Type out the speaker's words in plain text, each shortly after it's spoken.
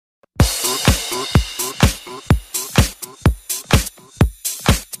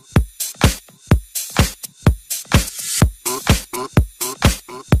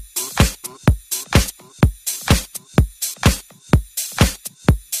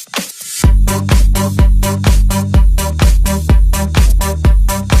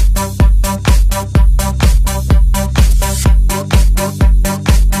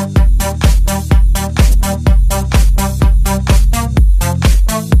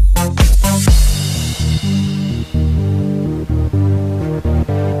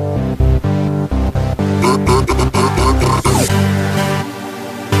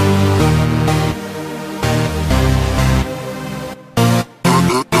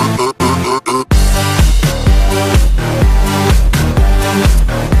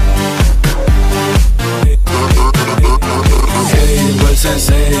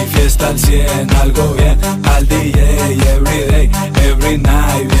Fiesta al 100, algo bien, al DJ, everyday, every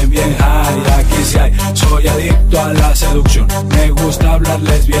night, bien high, aquí sí hay. Soy adicto a la seducción, me gusta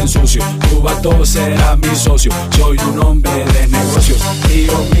hablarles bien sucio. Tu vato será mi socio, soy un hombre de negocios.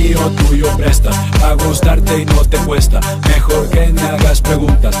 Mío, tuyo prestas, a gustarte y no te cuesta. Mejor que me hagas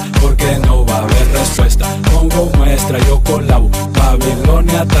preguntas, porque no va a haber respuesta. Pongo muestra, yo colabo,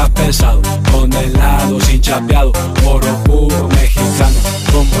 Babilonia está pesado. Con helado sin chapeado, oro puro mexicano.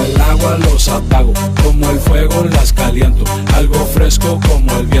 Como el agua los apago, como el fuego las caliento. Algo fresco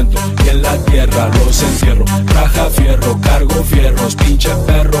como el viento, y en la tierra los encierro. Raja fierro, cargo fierros, pinche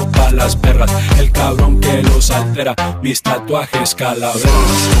perro pa' las perras. El cabrón que los altera, mis tatuajes calaveras.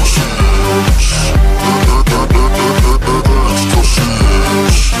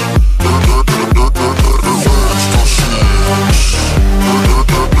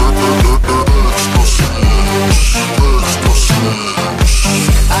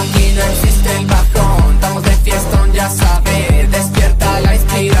 Aquí no existe el bajón, estamos de fiestón, ya sabes. Despierta la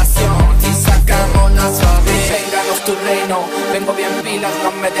inspiración, si sacamos la suave. Vénganos tu reino, vengo bien pilas,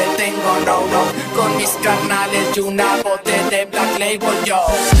 no me detengo, no. Con mis carnales y una bote de Black Label yo.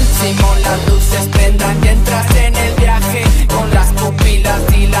 Simón, las luces prendan y entras en el viaje. Con las pupilas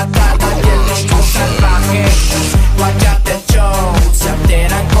dilatadas y el ritmo salvaje. Guayate el show, se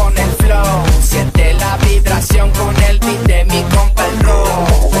alteran con el flow. Siente la vibración con el beat de mi compa el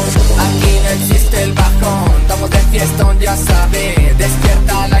rock. Aquí no existe el bajón, estamos de fiestón, ya sabes.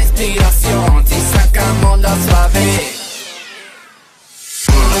 Despierta la inspiración, si sacamos la suave.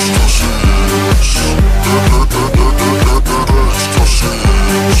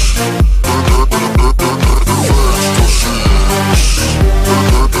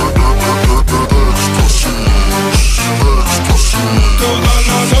 Toda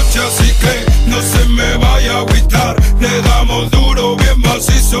la noche, así que no se me vaya a agüitar. Le damos duro, bien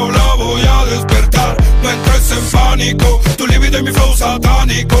macizo, la voy a despertar. No entres en pánico, tu libido y mi flow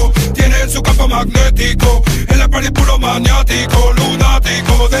satánico tienen su campo magnético. En la party puro maniático,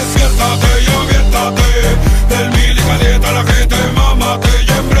 lunático. Despiértate y aviéntate. El mili calienta a la gente, mámate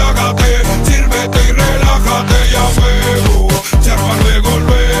y embriágate. Sírvete y relájate y a fuego. Se arma luego.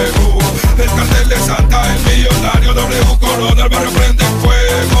 El cartel de Santa, el millonario, W Corona, el barrio prende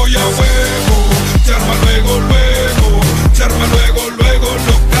fuego y a fuego. Se arma luego. Se arma luego,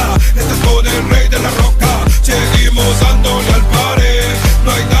 loca. Estás con el rey de la roca. Seguimos dándole al pare.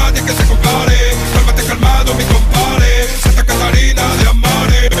 No hay nadie que se compare. Cálmate calmado, mi compare. Santa Catarina de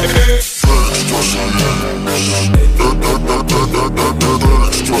Amare.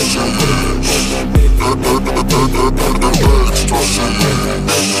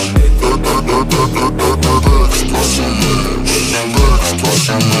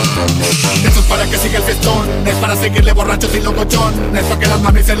 Esto es para que siga el fiestón, es para seguirle borrachos y locochón. Es para que las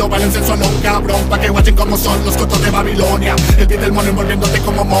mamis se lo bailen sensual a un cabrón. Pa' que guachen como son los cotos de Babilonia. El beat del mono envolviéndote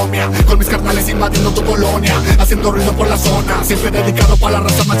como momia. Con mis carnales invadiendo tu colonia, haciendo ruido por la zona. Siempre dedicado pa' la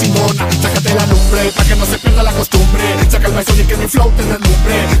raza más chingona. Sácate la lumbre, pa' que no se pierda la costumbre. Saca el maíz y que mi flow te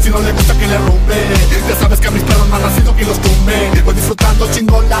deslumbre. Si no le gusta que le rumbe, ya sabes que a mis perros me han nacido que los tumbe. Voy disfrutando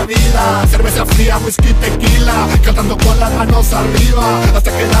chingón la vida. Cerveza fría, whisky, tequila. Cantando con las manos arriba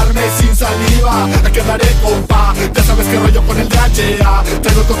hasta quedarme sin saliva. Aquí andaré, compa, ya sabes que rollo con el DHA.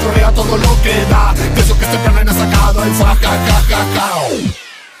 Traigo el control a todo lo que da. De eso que este plan ha sacado el faja, ja, ja, ja.